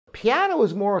piano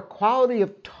is more a quality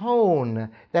of tone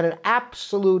than an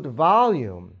absolute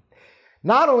volume.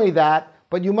 Not only that,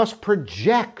 but you must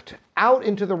project out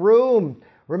into the room.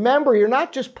 Remember, you're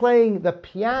not just playing the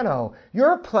piano,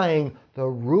 you're playing the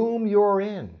room you're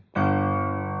in.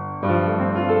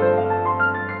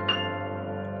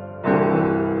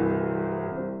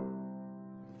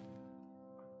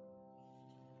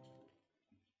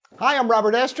 Hi, I'm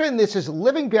Robert Estrin. This is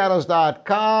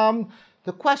livingpianos.com.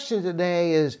 The question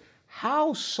today is,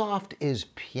 how soft is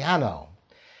piano?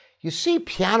 You see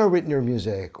piano written in your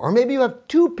music, or maybe you have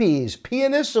two P's,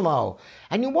 pianissimo,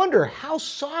 and you wonder, how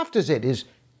soft is it? Is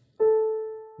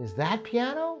that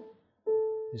piano?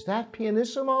 Is that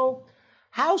pianissimo?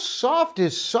 How soft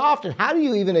is soft, and how do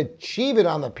you even achieve it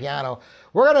on the piano?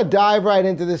 We're going to dive right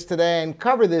into this today and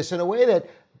cover this in a way that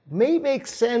may make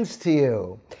sense to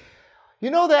you. You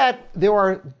know that there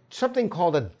are something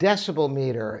called a decibel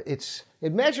meter. It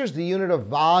measures the unit of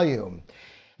volume.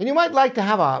 And you might like to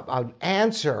have an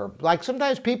answer. Like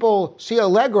sometimes people see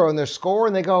Allegro in their score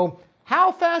and they go,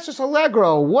 how fast is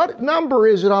Allegro? What number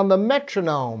is it on the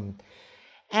metronome?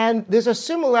 And there's a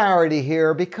similarity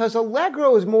here because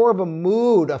Allegro is more of a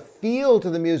mood, a feel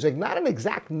to the music, not an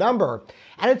exact number.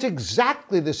 And it's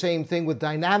exactly the same thing with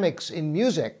dynamics in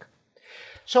music.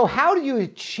 So how do you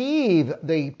achieve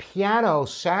the piano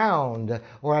sound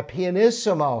or a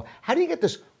pianissimo? How do you get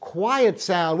this quiet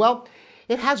sound? Well,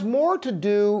 it has more to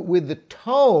do with the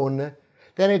tone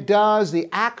than it does the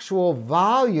actual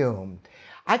volume.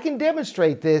 I can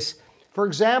demonstrate this. For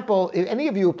example, if any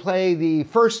of you play the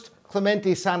first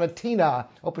Clementi Sonatina,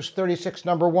 Opus 36,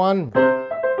 number 1.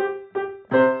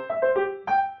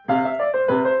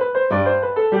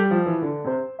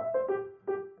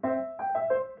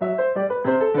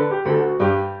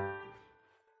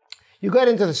 You get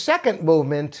into the second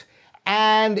movement,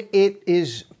 and it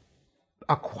is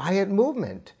a quiet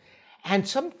movement. And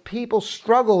some people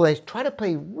struggle. They try to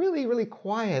play really, really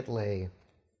quietly.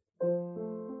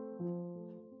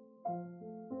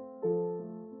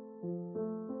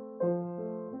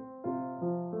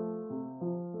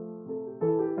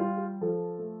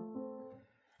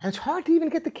 And it's hard to even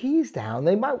get the keys down.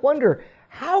 They might wonder,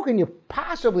 how can you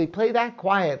possibly play that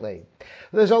quietly?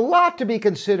 There's a lot to be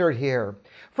considered here.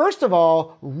 First of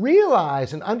all,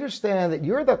 realize and understand that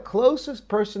you're the closest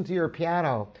person to your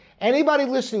piano. Anybody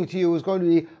listening to you is going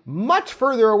to be much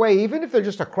further away, even if they're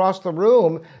just across the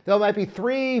room. They might be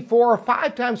 3, 4, or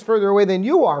 5 times further away than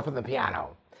you are from the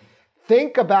piano.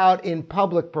 Think about in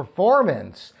public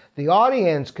performance. The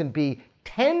audience can be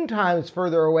 10 times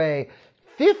further away,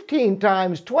 15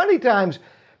 times, 20 times,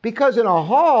 because in a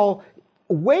hall,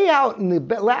 way out in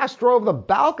the last row of the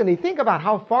balcony, think about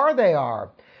how far they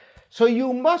are. So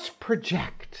you must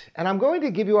project. And I'm going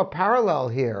to give you a parallel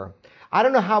here. I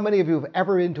don't know how many of you have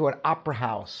ever been to an opera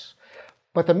house,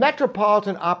 but the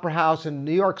Metropolitan Opera House in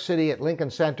New York City at Lincoln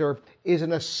Center is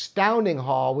an astounding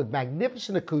hall with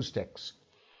magnificent acoustics.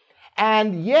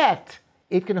 And yet,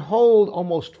 it can hold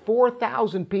almost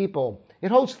 4,000 people. It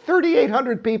holds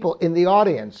 3,800 people in the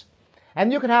audience.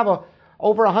 And you can have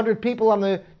over 100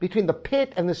 people between the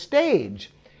pit and the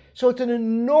stage. So it's an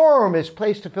enormous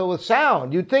place to fill with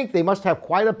sound. You'd think they must have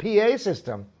quite a PA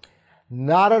system.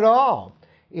 Not at all.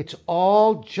 It's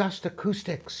all just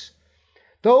acoustics.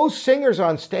 Those singers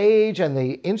on stage and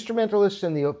the instrumentalists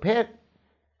in the pit,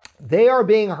 they are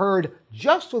being heard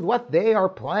just with what they are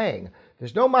playing.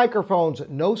 There's no microphones,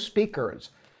 no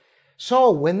speakers.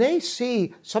 So when they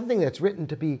see something that's written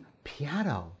to be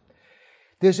piano,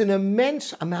 there's an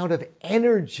immense amount of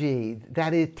energy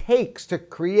that it takes to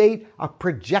create a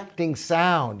projecting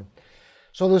sound.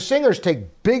 So the singers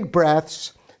take big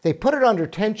breaths, they put it under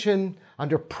tension,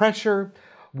 under pressure,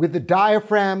 with the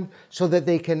diaphragm so that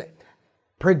they can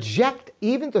project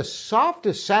even the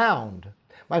softest sound.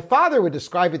 My father would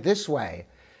describe it this way.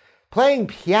 Playing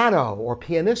piano or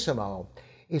pianissimo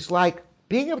is like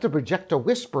being able to project a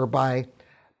whisper by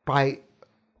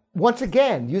once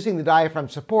again, using the diaphragm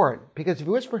support, because if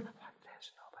you whisper like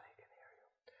this, nobody can hear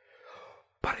you.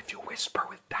 But if you whisper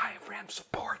with diaphragm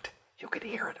support, you can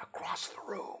hear it across the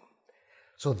room.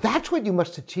 So that's what you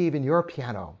must achieve in your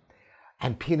piano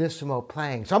and pianissimo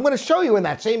playing. So I'm going to show you in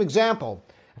that same example,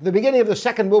 at the beginning of the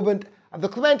second movement of the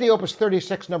Clementi Opus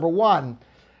 36, number 1,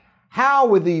 how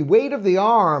with the weight of the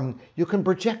arm, you can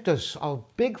project a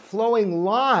big flowing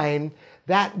line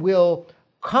that will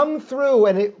come through,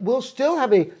 and it will still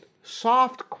have a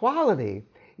soft quality,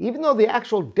 even though the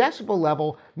actual decibel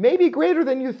level may be greater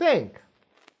than you think.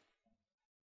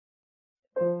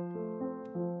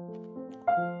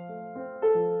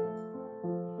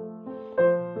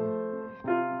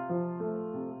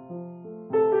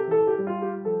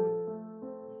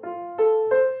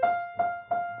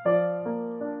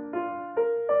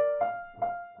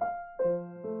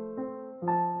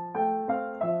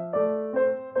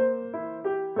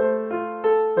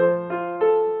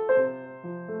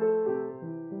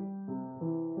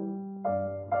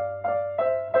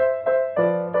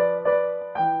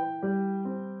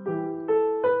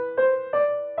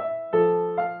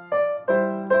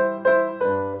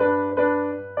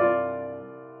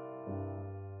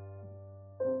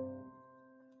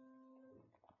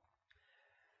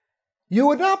 You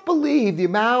would not believe the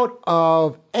amount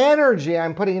of energy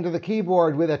I'm putting into the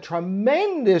keyboard with a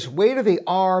tremendous weight of the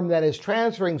arm that is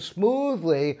transferring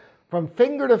smoothly from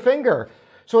finger to finger.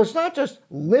 So it's not just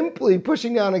limply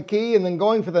pushing down a key and then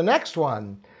going for the next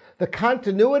one. The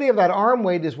continuity of that arm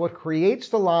weight is what creates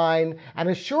the line and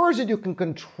assures that you can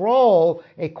control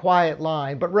a quiet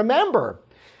line. But remember,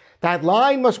 that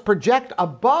line must project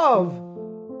above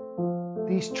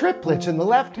these triplets in the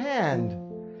left hand.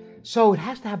 So it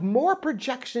has to have more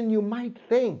projection than you might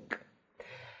think.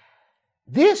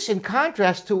 This, in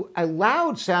contrast to a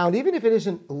loud sound, even if it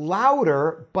isn't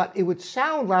louder, but it would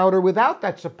sound louder without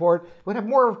that support, would have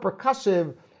more of a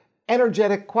percussive,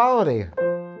 energetic quality.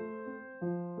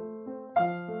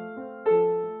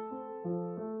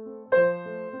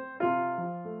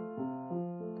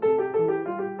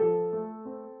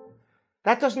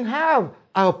 That doesn't have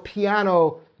a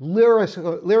piano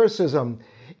lyricism.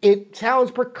 It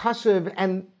sounds percussive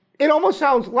and it almost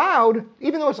sounds loud,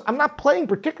 even though I'm not playing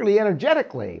particularly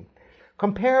energetically,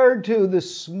 compared to the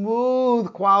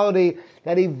smooth quality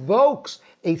that evokes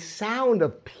a sound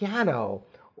of piano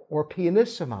or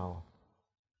pianissimo.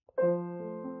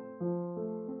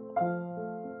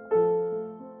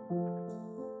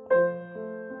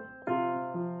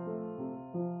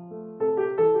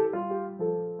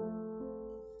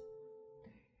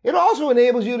 It also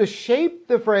enables you to shape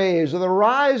the phrase with a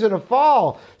rise and a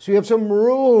fall, so you have some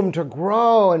room to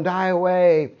grow and die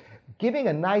away, giving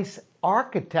a nice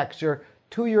architecture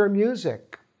to your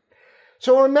music.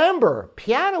 So remember,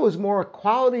 piano is more a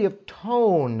quality of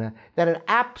tone than an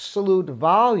absolute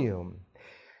volume.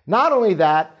 Not only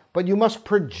that, but you must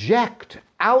project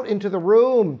out into the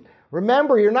room.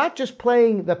 Remember, you're not just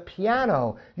playing the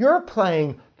piano, you're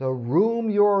playing the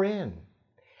room you're in.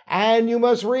 And you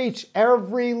must reach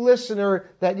every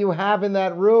listener that you have in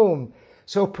that room.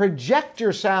 So project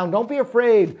your sound. Don't be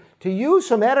afraid to use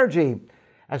some energy.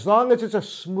 As long as it's a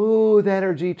smooth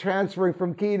energy transferring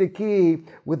from key to key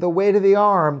with the weight of the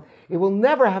arm, it will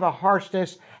never have a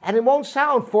harshness and it won't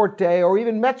sound forte or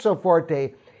even mezzo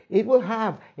forte. It will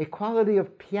have a quality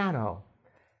of piano.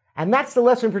 And that's the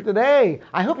lesson for today.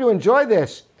 I hope you enjoyed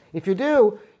this. If you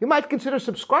do, you might consider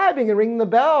subscribing and ringing the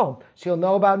bell so you'll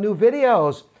know about new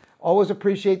videos. Always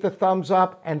appreciate the thumbs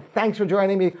up, and thanks for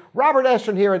joining me. Robert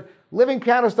Estrin here at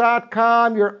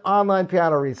livingpianos.com, your online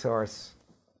piano resource.